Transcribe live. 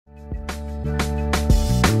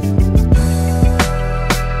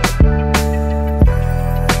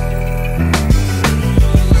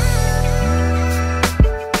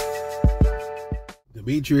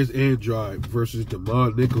Demetrius Andrade versus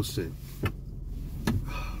Nicholson.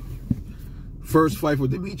 First fight for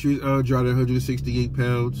Demetrius Andrade at 168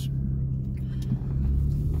 pounds.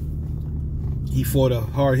 He fought a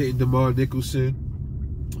hard-hitting Nicholson,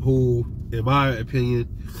 who, in my opinion,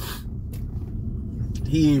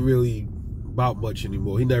 he ain't really about much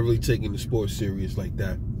anymore. He's not really taking the sport serious like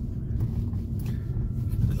that.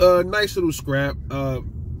 Nice little scrap.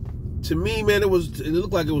 To me, man, it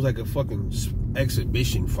looked like it was like a fucking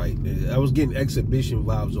exhibition fight. I was getting exhibition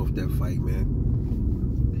vibes off that fight, man.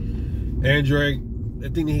 Andrade, I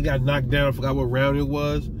think he got knocked down. I forgot what round it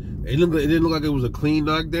was. It didn't look like it was a clean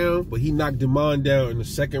knockdown, but he knocked Demond down in the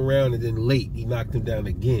second round, and then late he knocked him down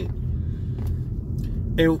again.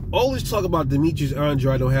 And all this talk about Demetrius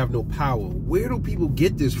Andrade don't have no power. Where do people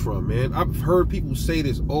get this from, man? I've heard people say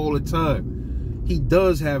this all the time. He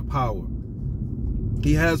does have power.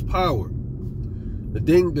 He has power. The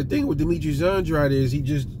thing with Demetrius Andrade is he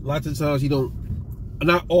just, lots of times he don't,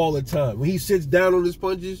 not all the time. When he sits down on his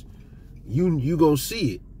punches, you gonna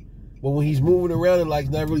see it. But when he's moving around and like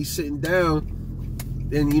not really sitting down,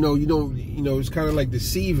 then you don't, it's kind of like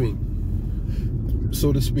deceiving,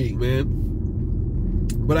 so to speak, man.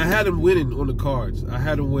 But I had him winning on the cards. I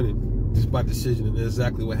had him winning just by decision, and that's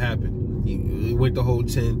exactly what happened. He went the whole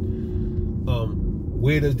 10.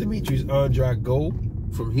 Where does Demetrius Andrade go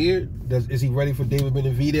from here? Is he ready for David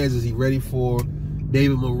Benavidez? Is he ready for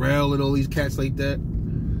David Morrell and all these cats like that?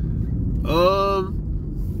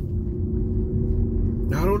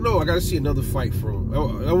 I don't know. I got to see another fight from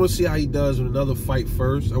him. I want to see how he does with another fight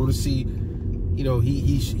first. I want to see, he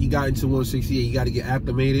got into 168. He got to get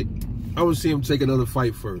acclimated. I want to see him take another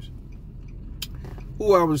fight first.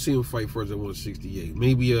 Who I want to see him fight first at 168?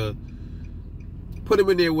 Maybe put him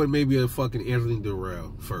in there with maybe a fucking Anthony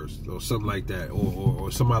Durrell first, or something like that,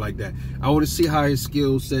 or somebody like that. I want to see how his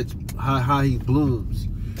skill sets, how he blooms,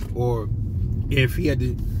 or if he had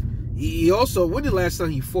to. He also, when the last time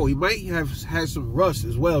he fought, he might have had some rust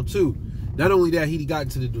as well too. Not only that, he got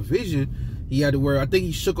into the division, he had to wear. I think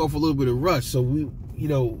he shook off a little bit of rust. So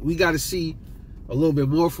we got to see a little bit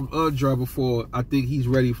more from Andrade before I think he's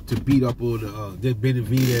ready to beat up on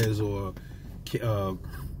Benavidez or.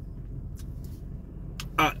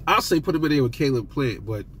 I'll say put him in there with Caleb Plant,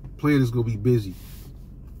 but Plant is gonna be busy.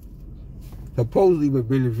 Supposedly with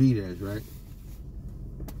Benavidez, right?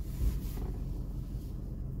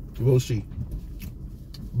 We'll see.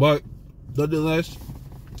 But nonetheless,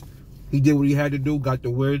 he did what he had to do, got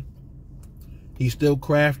the win. He's still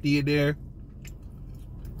crafty in there.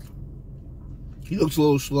 He looks a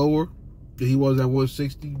little slower than he was at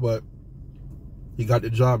 160, but he got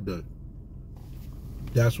the job done.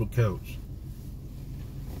 That's what counts.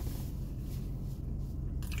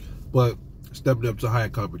 But stepping up to higher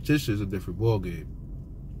competition is a different ballgame.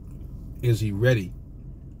 Is he ready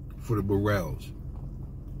for the Morrells,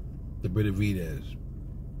 the Benavidez,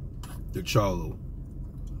 the Charlo?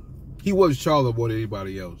 He was Charlo more than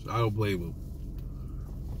anybody else. I don't blame him.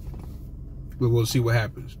 But we'll see what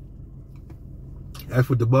happens. As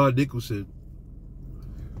for Nicholson,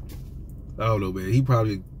 I don't know, man. He's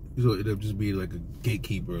gonna end up just being like a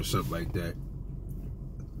gatekeeper or something like that.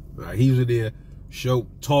 He was in there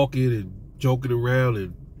talking and joking around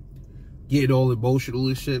and getting all emotional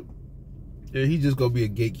and shit. And he's just gonna be a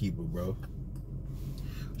gatekeeper, bro.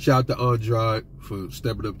 Shout out to Andrade for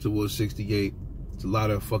stepping up to 168. It's a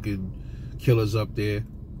lot of fucking killers up there.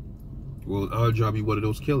 Will Andrade be one of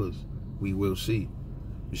those killers? We will see.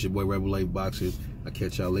 It's your boy Rebel Life Boxing. I'll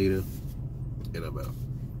catch y'all later, and I'm out.